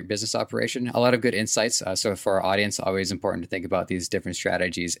into your business operation. A lot of good insights. So for our audience, always important to think about these different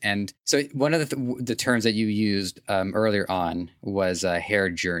strategies. And so one of the terms that you used earlier on was hair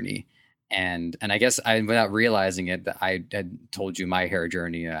journey. And I guess without realizing it, that I had told you my hair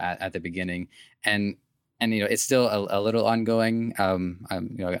journey at the beginning, and it's still a little ongoing.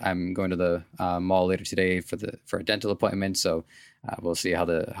 I'm going to the mall later today for a dental appointment, so we'll see how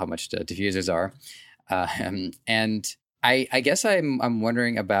much the diffusers are. And I guess I'm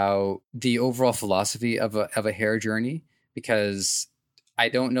wondering about the overall philosophy of a hair journey, because I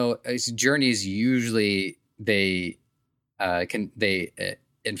don't know. Journeys usually they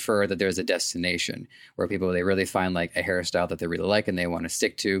infer that there's a destination where they really find like a hairstyle that they really like and they want to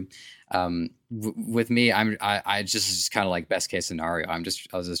stick to. With me, I just kind of like best case scenario. I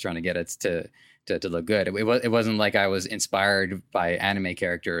was just trying to get it to look good. It wasn't like I was inspired by anime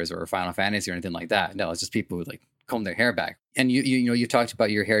characters or Final Fantasy or anything like that. No, it's just people who like comb their hair back. And you talked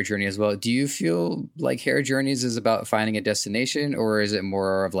about your hair journey as well. Do you feel like hair journeys is about finding a destination, or is it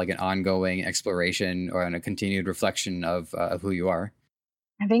more of like an ongoing exploration or a continued reflection of who you are?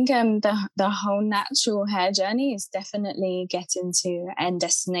 I think the whole natural hair journey is definitely getting to end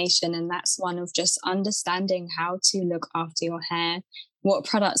destination, and that's one of just understanding how to look after your hair what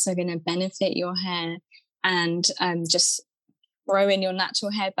products are going to benefit your hair, and just growing your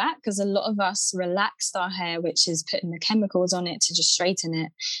natural hair back, because a lot of us relaxed our hair, which is putting the chemicals on it to just straighten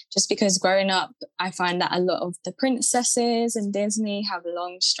it. Just because growing up, I find that a lot of the princesses in Disney have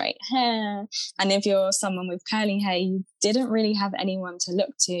long, straight hair. And if you're someone with curly hair, you didn't really have anyone to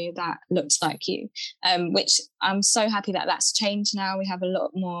look to that looked like you, which I'm so happy that that's changed now. We have a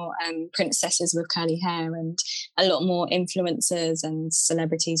lot more princesses with curly hair, and a lot more influencers and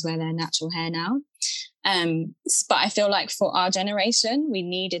celebrities wear their natural hair now. But I feel like for our generation, we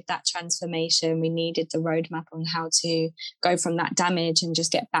needed that transformation. We needed the roadmap on how to go from that damage and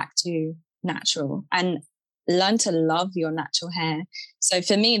just get back to natural and learn to love your natural hair. So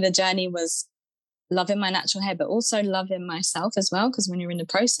for me, the journey was loving my natural hair, but also loving myself as well. Because when you're in the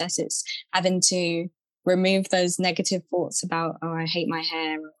process, it's having to remove those negative thoughts about, oh, I hate my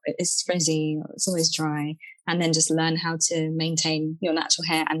hair, or it's frizzy, or it's always dry, and then just learn how to maintain your natural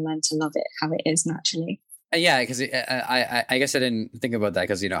hair and learn to love it how it is naturally. Yeah, because I guess I didn't think about that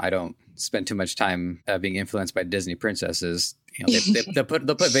because, I don't spend too much time being influenced by Disney princesses. They'll put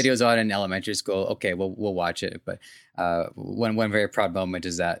videos on in elementary school. Okay, we'll watch it. But one very proud moment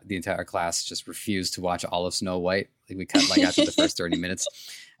is that the entire class just refused to watch all of Snow White. Like we cut after the first 30 minutes.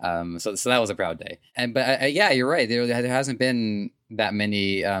 So that was a proud day. But yeah, you're right. There hasn't been that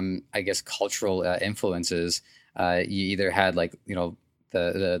many, I guess, cultural influences. You either had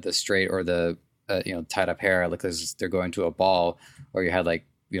the straight or the tied up hair, because they're going to a ball, or you had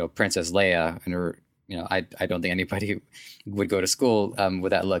Princess Leia, and I don't think anybody would go to school with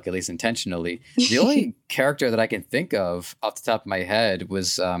that look, at least intentionally. The only character that I can think of off the top of my head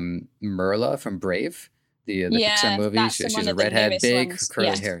was Merla from Brave, the Pixar movie. She's a redhead, big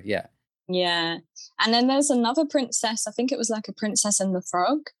curly hair. Yeah. And then there's another princess. I think it was like a Princess and the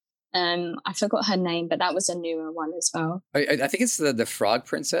Frog. I forgot her name, but that was a newer one as well. I think it's the Frog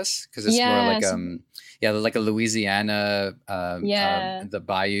Princess, because it's more like a Louisiana, the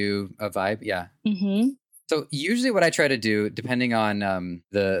Bayou vibe. Yeah. Mm-hmm. So usually what I try to do, depending on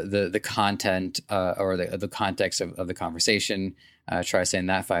the content or the context of the conversation, try saying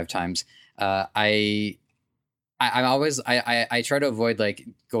that 5 times. I try to avoid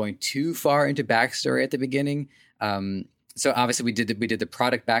going too far into backstory at the beginning. So obviously we did the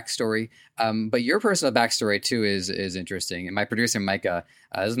product backstory, but your personal backstory too is interesting. And my producer Micah,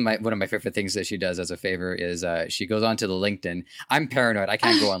 this is one of my favorite things that she does as a favor is she goes onto the LinkedIn. I'm paranoid. I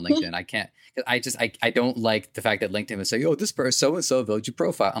can't go on LinkedIn. I can't. I don't like the fact that LinkedIn would say, "Oh, this person so and so built your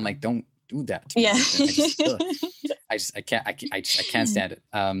profile." I'm like, don't do that to me. Yeah. I can't stand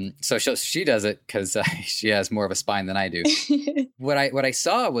it. So she does it because she has more of a spine than I do. What I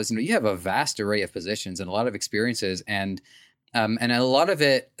saw was, you have a vast array of positions and a lot of experiences, and a lot of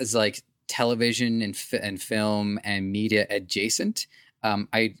it is like television and film and media adjacent. To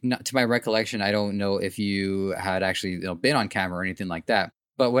my recollection, I don't know if you had actually been on camera or anything like that.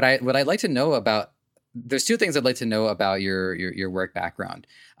 But what I'd like to know about, there's 2 things I'd like to know about your work background.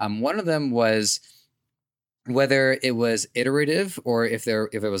 One of them was whether it was iterative or if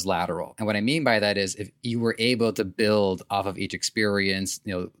it was lateral. And what I mean by that is if you were able to build off of each experience,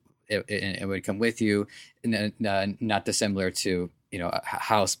 it would come with you, not dissimilar to, a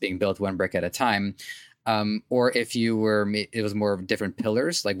house being built one brick at a time. Or if it was more of different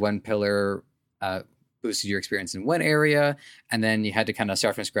pillars, like one pillar boosted your experience in one area, and then you had to kind of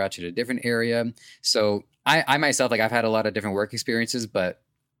start from scratch at a different area. So I myself, I've had a lot of different work experiences, but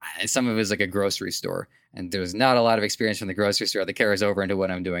some of it is like a grocery store, and there's not a lot of experience from the grocery store that carries over into what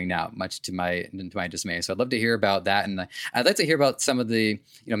I'm doing now, much to my dismay. So I'd love to hear about that, and I'd like to hear about some of the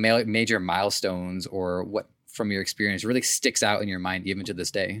major milestones or what from your experience really sticks out in your mind even to this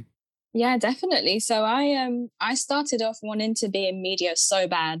day. Yeah, definitely. So I started off wanting to be in media so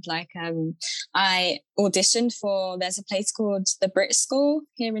bad. I auditioned for, there's a place called the Brit School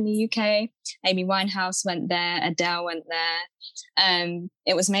here in the UK. Amy Winehouse went there, Adele went there.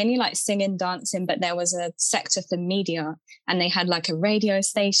 It was mainly like singing, dancing, but there was a sector for media, and they had like a radio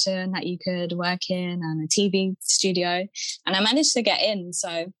station that you could work in and a TV studio. And I managed to get in.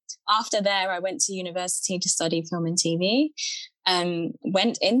 So after there, I went to university to study film and TV.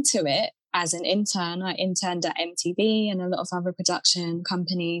 Went into it as an intern. I interned at MTV and a lot of other production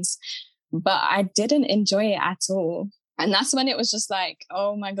companies, but I didn't enjoy it at all. And that's when it was just like,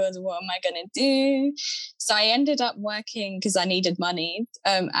 oh my God, what am I going to do? So I ended up working, because I needed money,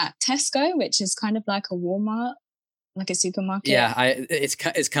 at Tesco, which is kind of like a Walmart, like a supermarket. Yeah, it's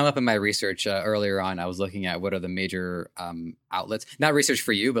come up in my research earlier on. I was looking at what are the major outlets, not research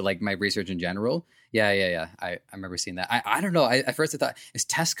for you, but like my research in general. Yeah. I remember seeing that. I don't know. At first I thought, is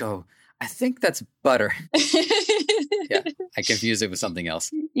Tesco? I think that's butter. Yeah, I confused it with something else.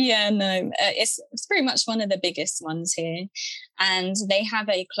 Yeah, no, it's pretty much one of the biggest ones here. And they have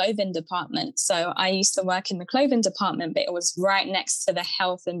a clothing department. So I used to work in the clothing department, but it was right next to the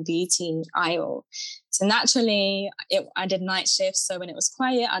health and beauty aisle. So naturally, I did night shifts. So when it was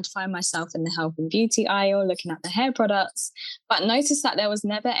quiet, I'd find myself in the health and beauty aisle looking at the hair products, but noticed that there was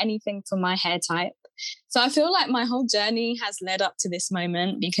never anything for my hair type. So I feel like my whole journey has led up to this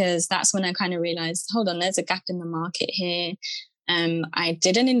moment, because that's when I kind of realized, hold on, there's a gap in the market here. I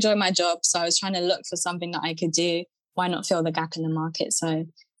didn't enjoy my job, so I was trying to look for something that I could do. Why not fill the gap in the market? So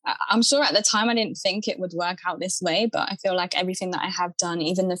I'm sure at the time I didn't think it would work out this way, but I feel like everything that I have done,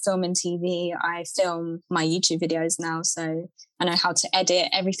 even the film and TV, I film my YouTube videos now, so I know how to edit.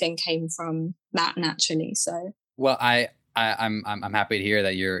 Everything came from that naturally. So well, I'm happy to hear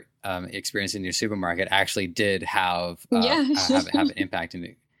that your experience in your supermarket actually did have have an impact in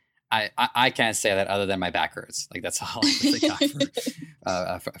it. I can't say that other than my back hurts. Like that's all I really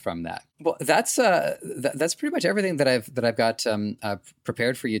got from that. Well, that's pretty much everything that I've got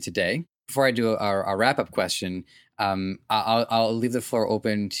prepared for you today. Before I do our wrap up question, I'll leave the floor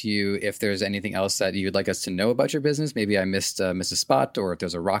open to you if there's anything else that you'd like us to know about your business. Maybe I missed a spot, or if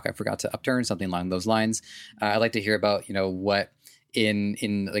there's a rock I forgot to upturn, something along those lines. I'd like to hear about what in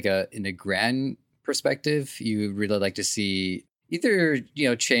a grand perspective you really like to see either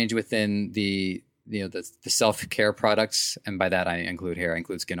change within the self-care products, and by that I include hair, I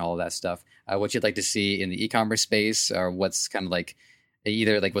include skin, all of that stuff. What you'd like to see in the e-commerce space, or what's kind of like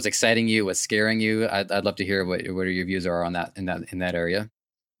either like what's exciting you, what's scaring you. I'd love to hear what your views are on that in that area.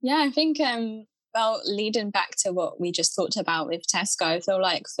 Yeah, I think well, leading back to what we just talked about with Tesco, I feel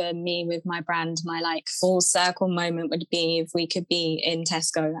like for me with my brand, my like full circle moment would be if we could be in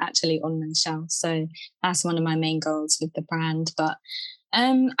Tesco actually on the shelf. So that's one of my main goals with the brand. But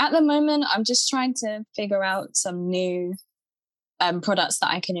at the moment, I'm just trying to figure out some new products that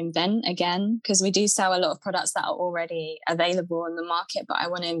I can invent again, because we do sell a lot of products that are already available on the market, but I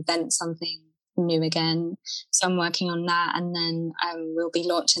want to invent something new again. So I'm working on that, and then we'll be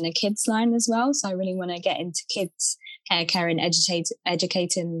launching a kids line as well. So I really want to get into kids hair care and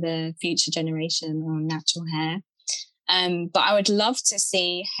educating the future generation on natural hair. But I would love to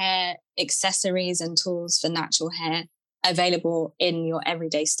see hair accessories and tools for natural hair available in your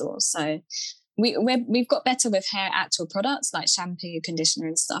everyday stores. So we've got better with hair actual products like shampoo, conditioner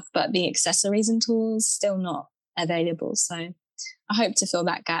and stuff, but the accessories and tools still not available. So I hope to fill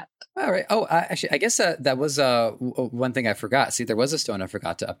that gap. All right. Oh, actually, I guess that was one thing I forgot. See, there was a stone I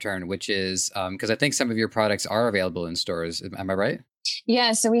forgot to upturn, which is because I think some of your products are available in stores. Am I right?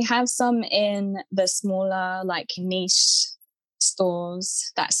 Yeah. So we have some in the smaller, like niche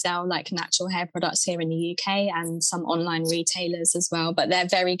stores that sell like natural hair products here in the UK, and some online retailers as well, but they're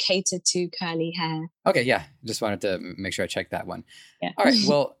very catered to curly hair. Okay, yeah, just wanted to make sure I checked that one. Yeah. All right.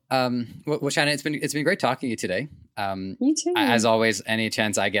 Well, Shannon, it's been great talking to you today. You too. As always, any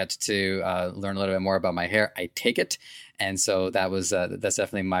chance I get to learn a little bit more about my hair, I take it. And so that's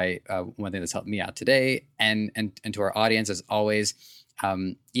definitely my one thing that's helped me out today. And to our audience, as always,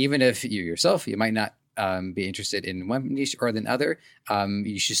 even if you yourself, you might not be interested in one niche or the other,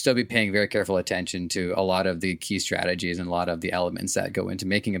 you should still be paying very careful attention to a lot of the key strategies and a lot of the elements that go into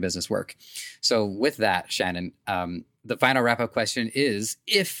making a business work. So with that, Shannon, the final wrap-up question is,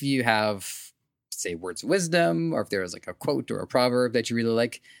 if you have, say, words of wisdom, or if there's like a quote or a proverb that you really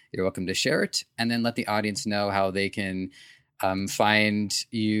like, you're welcome to share it, and then let the audience know how they can find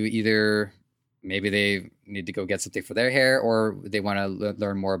you. Either maybe they need to go get something for their hair, or they want to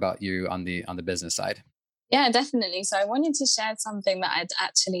learn more about you on the business side. Yeah, definitely. So I wanted to share something that I'd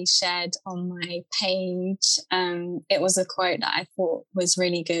actually shared on my page. It was a quote that I thought was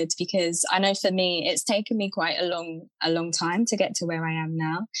really good, because I know for me, it's taken me quite a long time to get to where I am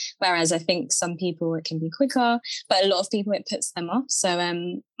now. Whereas I think some people it can be quicker, but a lot of people it puts them off. So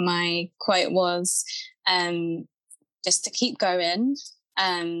my quote was just to keep going.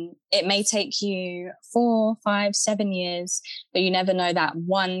 It may take you 4, 5, 7 years, but you never know that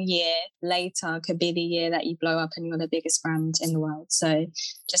 1 year later could be the year that you blow up and you're the biggest brand in the world. So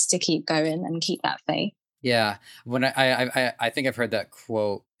just to keep going and keep that faith. Yeah. When I think I've heard that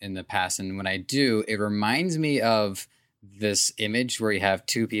quote in the past, and when I do, it reminds me of this image where you have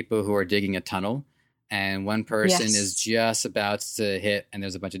two people who are digging a tunnel, and one person is just about to hit, and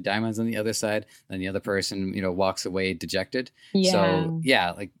there's a bunch of diamonds on the other side, and the other person, walks away dejected. Yeah. So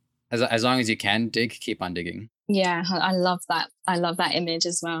yeah, like as long as you can dig, keep on digging. Yeah, I love that. I love that image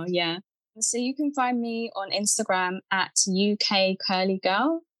as well. Yeah. So you can find me on Instagram at UK Curly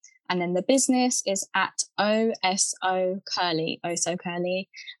Girl. And then the business is at OSO Curly, OSO Curly.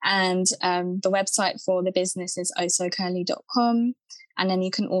 And the website for the business is osocurly.com. And then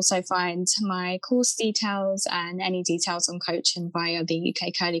you can also find my course details and any details on coaching via the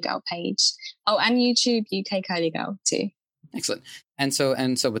UK Curly Girl page. Oh, and YouTube UK Curly Girl too. Excellent. And so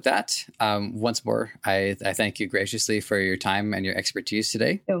with that, once more, I thank you graciously for your time and your expertise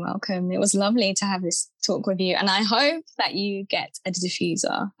today. You're welcome. It was lovely to have this talk with you. And I hope that you get a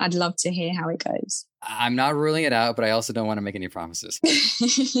diffuser. I'd love to hear how it goes. I'm not ruling it out, but I also don't want to make any promises.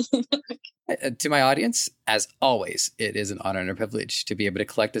 To my audience, as always, it is an honor and a privilege to be able to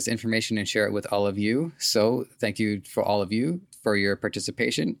collect this information and share it with all of you. So thank you for all of you for your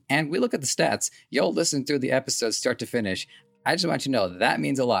participation. And we look at the stats. You'll listen through the episodes start to finish. I just want you to know that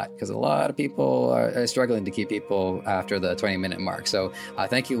means a lot because a lot of people are struggling to keep people after the 20-minute mark. So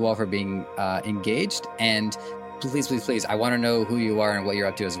thank you all for being engaged. And please, I want to know who you are and what you're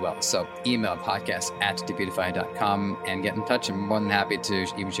up to as well. So email podcast@debeautify.com and get in touch. I'm more than happy to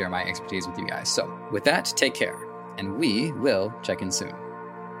even share my expertise with you guys. So with that, take care, and we will check in soon.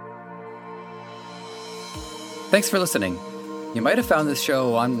 Thanks for listening. You might have found this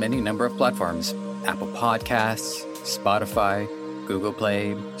show on any number of platforms: Apple Podcasts, Spotify, Google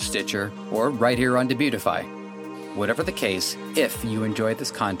Play, Stitcher, or right here on Debeautify. Whatever the case, if you enjoyed this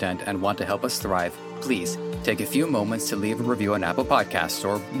content and want to help us thrive, please take a few moments to leave a review on Apple Podcasts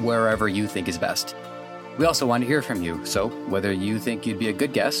or wherever you think is best. We also want to hear from you, so whether you think you'd be a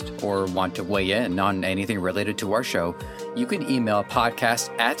good guest or want to weigh in on anything related to our show, you can email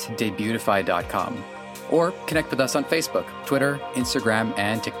podcast@debeautify.com or connect with us on Facebook, Twitter, Instagram,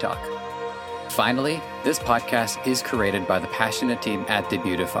 and TikTok. Finally, this podcast is created by the passionate team at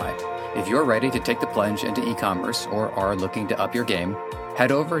Debeautify. If you're ready to take the plunge into e-commerce or are looking to up your game,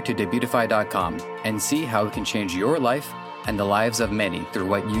 head over to debeautify.com and see how it can change your life and the lives of many through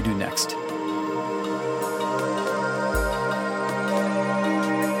what you do next.